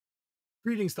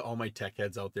Greetings to all my tech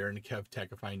heads out there in the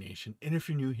KevTechify Nation, and if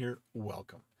you're new here,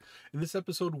 welcome. In this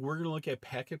episode, we're going to look at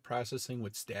packet processing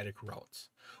with static routes.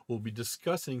 We'll be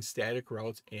discussing static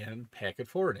routes and packet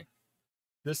forwarding.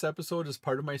 This episode is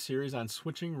part of my series on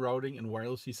switching, routing, and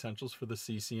wireless essentials for the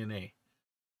CCNA.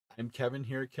 I'm Kevin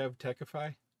here at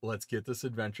KevTechify. Let's get this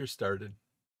adventure started.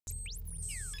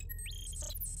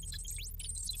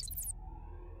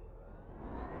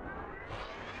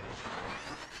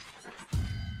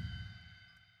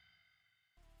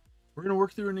 We're going to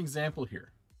work through an example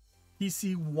here.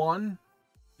 PC1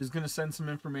 is going to send some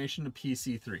information to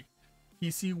PC3.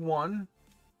 PC1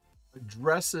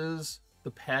 addresses the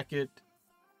packet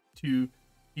to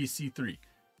PC3.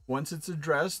 Once it's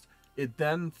addressed, it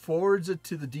then forwards it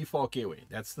to the default gateway.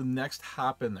 That's the next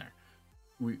hop in there.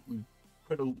 We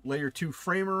put a layer 2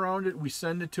 frame around it. We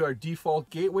send it to our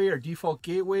default gateway. Our default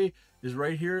gateway is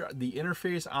right here, the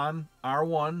interface on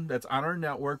R1 that's on our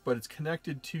network, but it's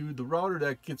connected to the router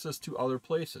that gets us to other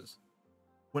places.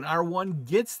 When R1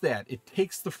 gets that, it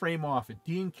takes the frame off, it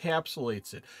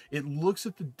de-encapsulates it. It looks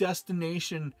at the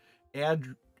destination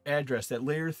address, that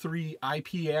layer 3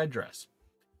 IP address.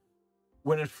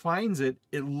 When it finds it,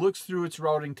 it looks through its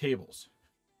routing tables.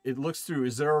 It looks through,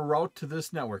 is there a route to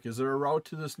this network? Is there a route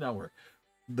to this network?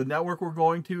 The network we're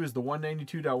going to is the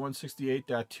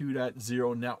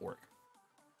 192.168.2.0 network.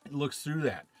 It looks through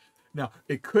that. Now,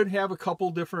 it could have a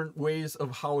couple different ways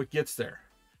of how it gets there.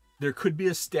 There could be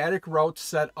a static route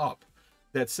set up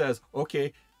that says,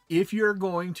 okay, if you're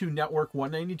going to network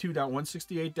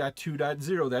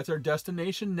 192.168.2.0, that's our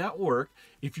destination network.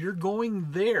 If you're going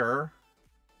there,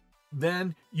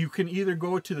 then you can either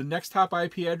go to the next hop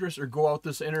IP address or go out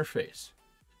this interface.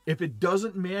 If it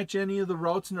doesn't match any of the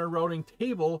routes in our routing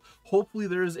table, hopefully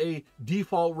there's a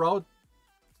default route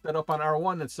set up on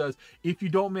R1 that says, if you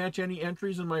don't match any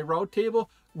entries in my route table,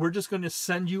 we're just going to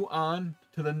send you on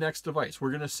to the next device.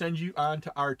 We're going to send you on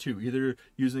to R2, either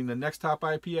using the next hop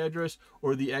IP address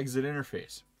or the exit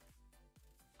interface.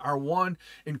 R1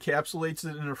 encapsulates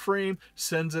it in a frame,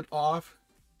 sends it off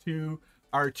to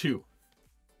R2.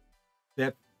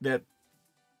 That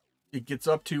it gets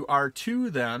up to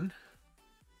R2 then.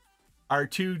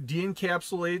 R2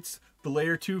 de-encapsulates the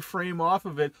layer 2 frame off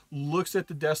of it, looks at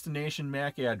the destination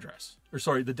MAC address,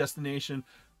 the destination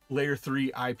layer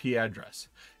 3 IP address.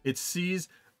 It sees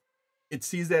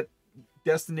that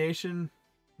destination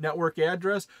network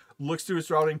address, looks through its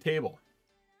routing table.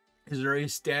 Is there a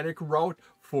static route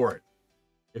for it?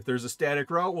 If there's a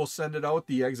static route, we'll send it out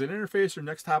the exit interface or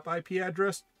next hop IP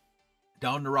address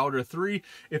down to router 3.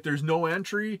 If there's no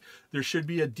entry, there should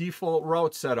be a default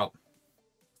route set up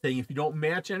saying, if you don't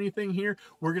match anything here,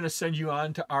 we're going to send you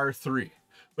on to R3.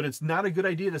 But it's not a good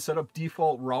idea to set up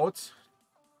default routes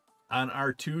on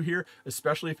R2 here,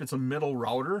 especially if it's a middle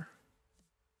router.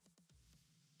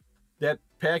 That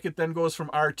packet then goes from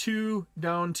R2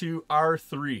 down to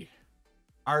R3.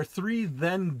 R3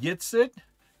 then gets it,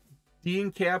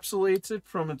 de-encapsulates it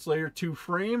from its layer 2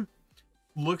 frame,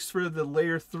 looks for the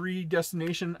layer 3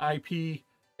 destination IP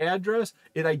address.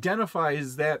 It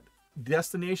identifies that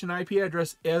destination IP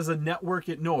address as a network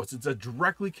it knows. It's a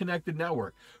directly connected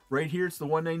network. Right here, it's the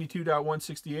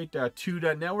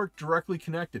 192.168.2.network, directly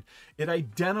connected. It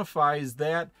identifies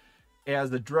that as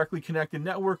the directly connected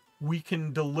network. We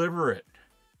can deliver it.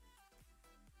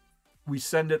 We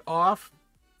send it off,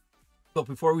 but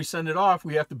before we send it off,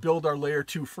 we have to build our layer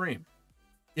 2 frame.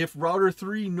 If router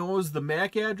 3 knows the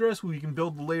MAC address, we can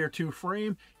build the layer 2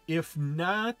 frame. If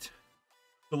not,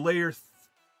 the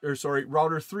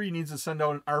router 3 needs to send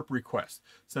out an ARP request.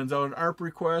 Sends out an ARP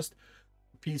request.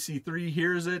 PC3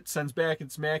 hears it, sends back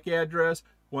its MAC address.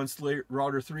 Once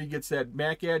router 3 gets that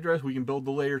MAC address, we can build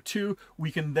the layer 2. We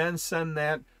can then send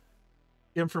that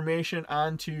information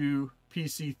onto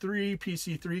PC3.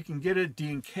 PC3 can get it,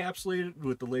 de-encapsulate it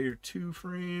with the layer 2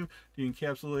 frame,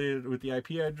 de-encapsulate it with the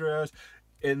IP address,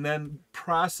 and then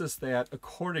process that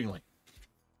accordingly.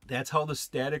 That's how the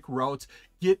static routes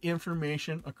get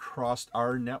information across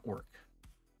our network.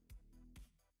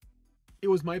 It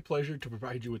was my pleasure to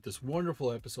provide you with this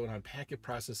wonderful episode on packet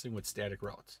processing with static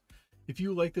routes. If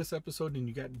you like this episode and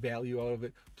you got value out of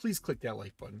it, please click that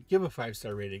like button, give a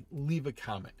 5-star rating, leave a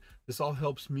comment. This all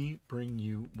helps me bring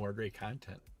you more great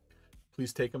content.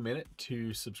 Please take a minute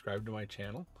to subscribe to my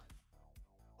channel.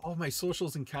 All my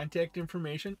socials and contact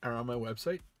information are on my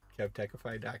website,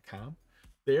 KevTechify.com.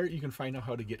 There you can find out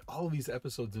how to get all of these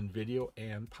episodes in video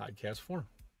and podcast form.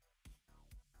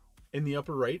 In the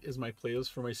upper right is my playlist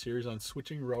for my series on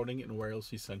switching, routing, and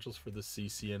wireless essentials for the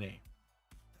CCNA.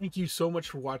 Thank you so much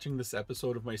for watching this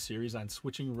episode of my series on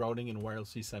switching, routing, and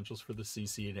wireless essentials for the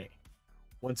CCNA.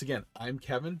 Once again, I'm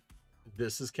Kevin.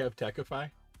 This is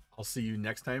KevTechify. I'll see you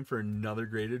next time for another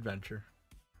great adventure.